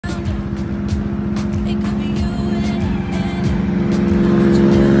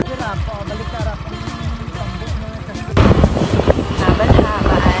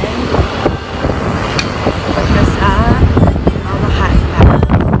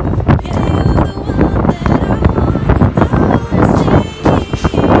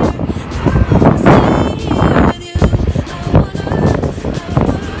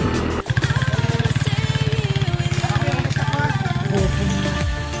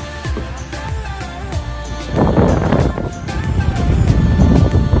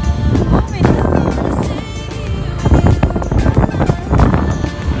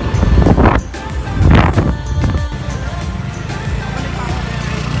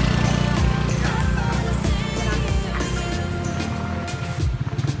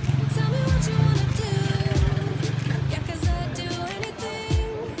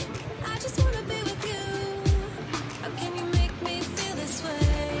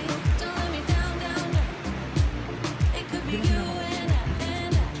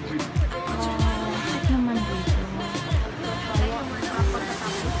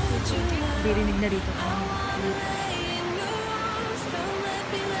maganda rito.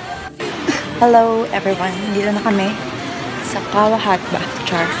 Hello everyone, dito na kami sa KAWA ba?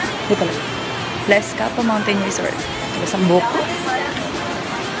 Char. Di pala. Let's Kappa Mountain Resort. Isang buko.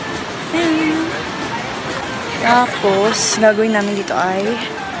 Tapos, gagawin namin dito ay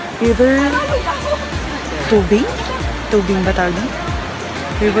river tubing? Tubing ba tawag doon?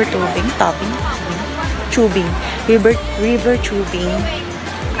 River tubing? Topping? Tubing. River tubing.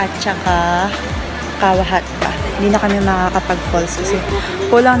 At saka KAWA ba? Hindi na kami makakapag-falls kasi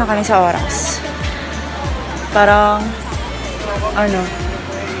kulang na kami sa oras. Parang,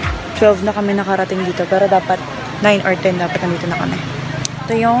 12 na kami nakarating dito. Pero dapat 9 or 10 dapat nandito na kami.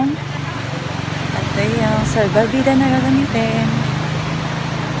 Ito yung salbabida na gagamitin.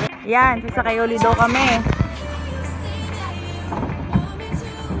 Yan, sasakay ulit daw kami.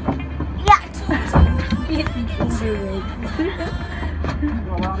 Yeah!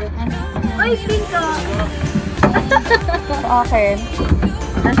 Ay, pink ka! Sa akin.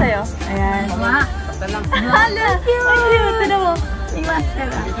 Ano sa'yo? Ayan. Ma! Hello! Ay, cute! Ito mo. May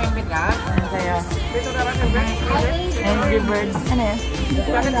maskara. Ano sa'yo? Angry Birds. Ano yan?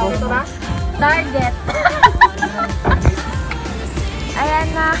 Target. Ayan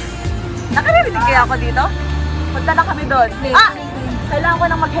na. Nakaririnig kaya ako dito? Punta na kami doon. Kailangan ko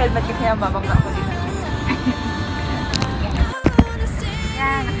nang mag-helmet kasi mababangga ako dito.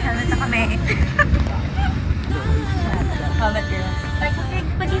 Yan, nag-helmet na kami. Helmet girl.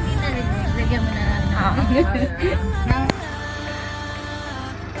 Pag hindi na rin, lagyan mo na lang.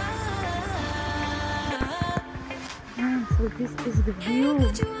 So this is the view.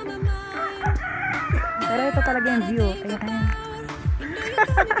 Pero ito talaga yung view. Ayan, ayan.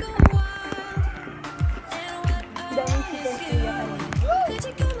 Dahil si Kuya kanina.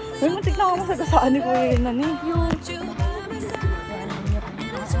 Uy, matik na ako masagasaan ni Kuya yun na ni.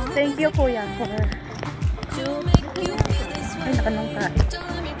 Thank you, Kuya, for... Ay, nakanong kain.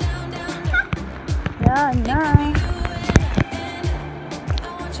 Yan na.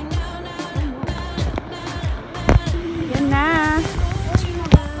 Yan na.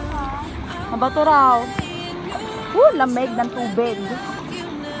 Mabato raw. Lamig ng tubig.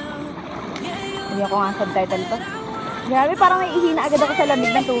 Hindi ako nga subtitle to. Grabe, parang naiihina agad ako sa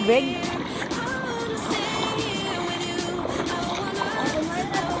lamig ng tubig.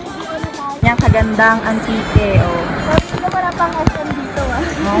 Yan, kagandang antike, oh. Sabi ko wala pang SM dito, ah.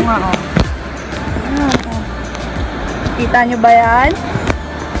 Oo nga, oh. Kita nyo ba yan?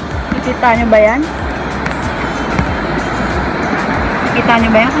 Kita nyo ba yan? Kita nyo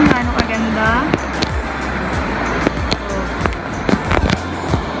ba yan kung gaano kaganda?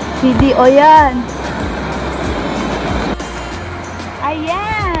 CDO yan.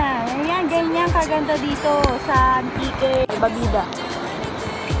 Ayan. Ayan, ganyan kaganda dito sa Antique Babida.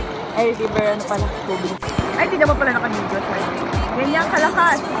 Ay, river ano pala, tubig. Ay, di naman pala naka-video. Ganyan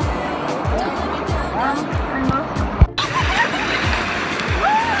kalakas. Ano?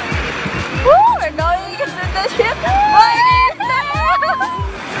 Woo! We're going to the ship! Boys!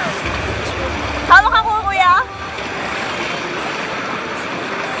 Hawak ako, kuya!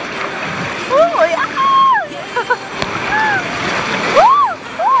 Woo! Yeah! Woo!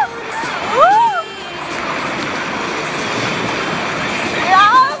 Woo! Woo!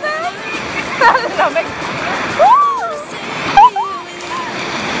 Grabe! Lamig! Woo!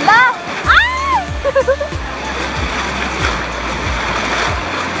 La! Ah!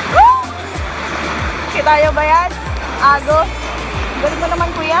 Woo! Kita nyo ba yan? Ago! Galing mo naman,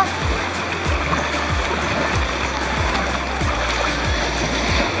 kuya!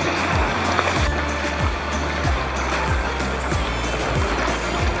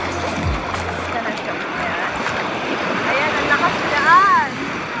 Ayan, ang lakas dyan!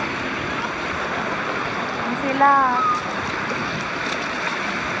 Ayan sila!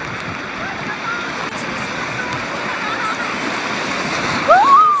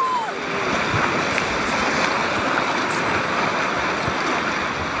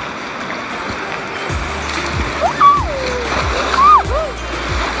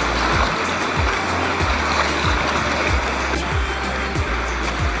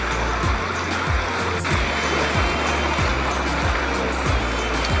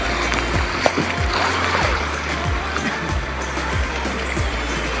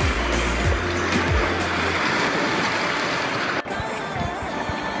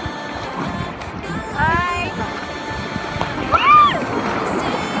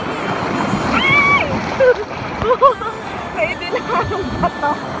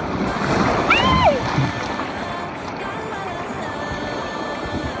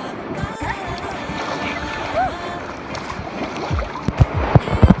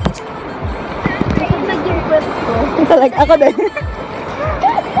 talaga. Ako din.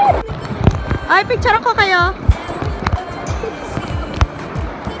 Ay, picture ako kayo.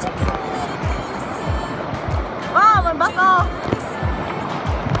 Wow, mabako.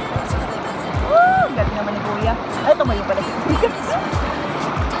 Woo, galing naman ni Kuya. Ay, tumayo pala si Kuya.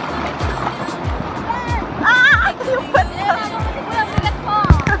 Ah, tumayo pala.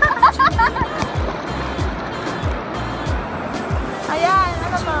 Ayan,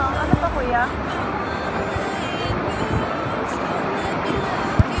 ano to? Ano to, Kuya?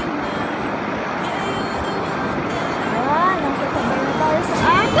 Ayan, nasasabay na tayo sa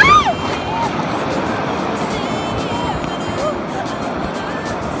akin!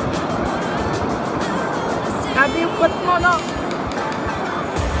 Grabe yung foot mo, no?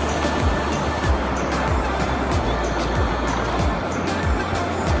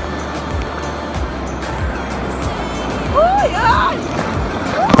 Oh, yan!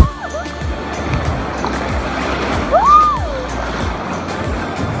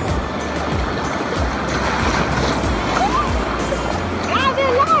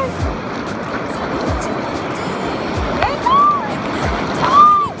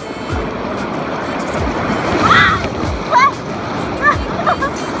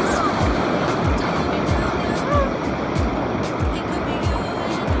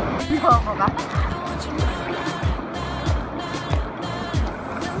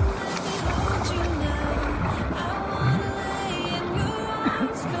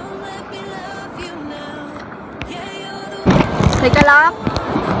 Teka lang.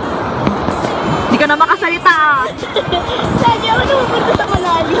 Hindi ka na makasalita. Lagi ako numupunta sa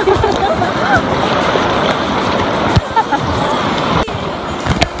malalim.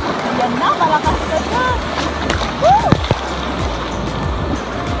 Yan na, malakas ka na. Woo!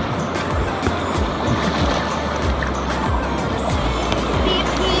 Beep,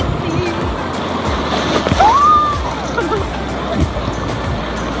 beep, beep.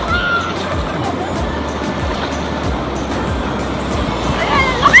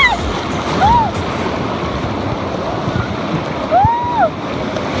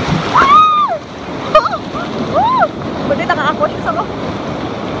 Buti naka-ako siya sa mo.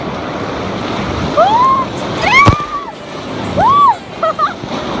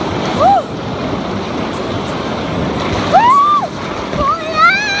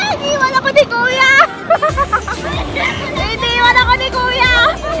 Kuya! Iniwan ako ni Kuya! Iniwan ako ni Kuya!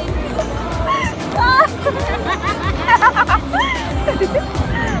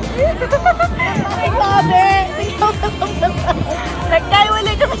 Ay, grabe.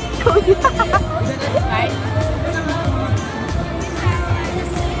 Nagkaiwalay kami si Kuya.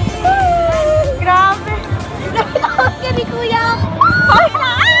 Grabe. Nakatawag ka ni Kuya! Ay,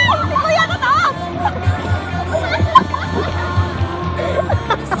 na! Si Kuya na to!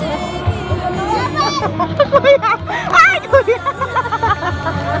 Kuya! Ay, Kuya!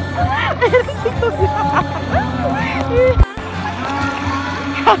 Meron si Kuya.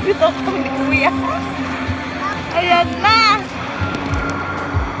 Grabe to kami ni Kuya. Ayan na!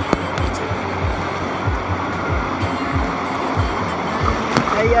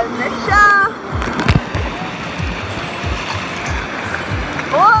 Ayan na siya!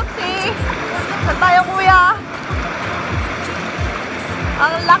 Oopsie! Saan tayo, Kuya?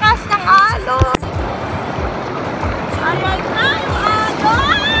 Ang lakas ng alon! Ayan na yung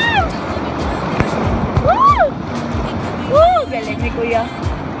alon! Woo! Woo! Galing ni Kuya.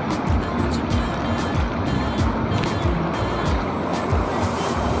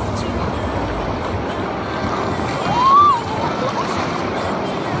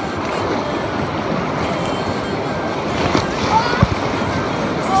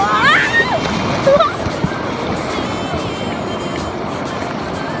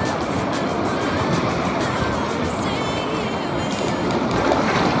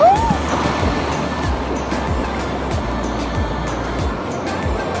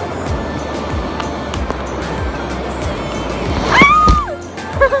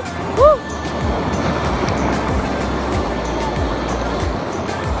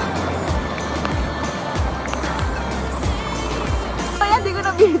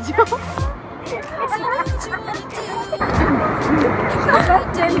 Video.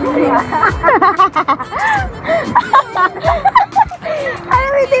 Alam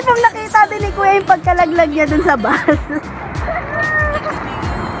mo, hindi pong nakita din ni Kuya yung pagkalaglag niya dun sa bus.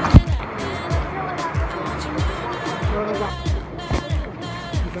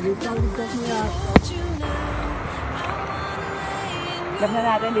 Love na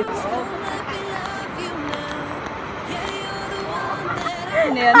natin dito.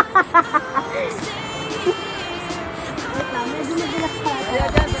 Ano yan?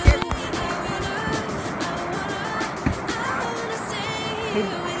 Tingnan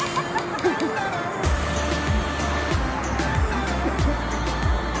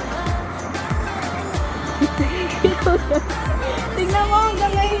mo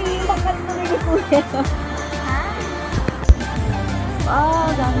hanggang ngayon yung bakat na ni Kuya.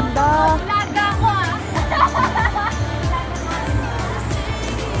 Wow, ganda. Laga ko ah.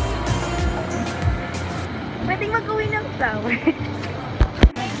 Pwedeng mag-uwi ng flower.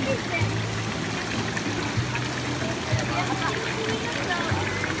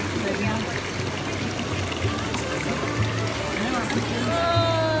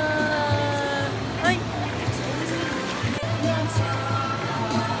 Ay!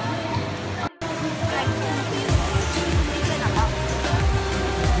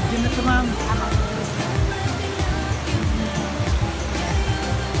 Hindi na ito, ma'am.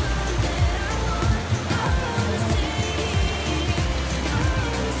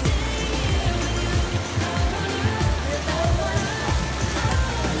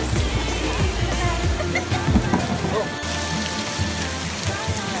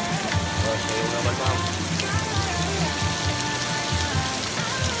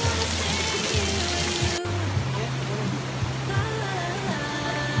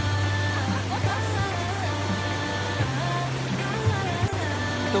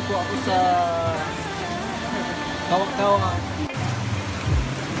 Ito po ako sa KAWA.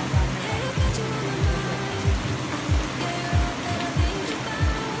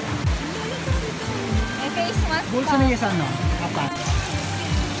 May face mask Bulsa na yes ano? Apat.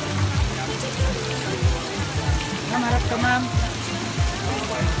 Ma'am, harap ka ma'am.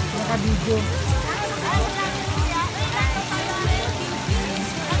 Naka-video.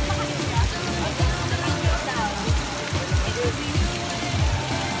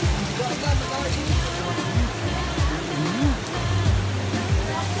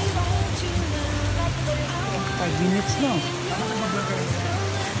 Minutes no?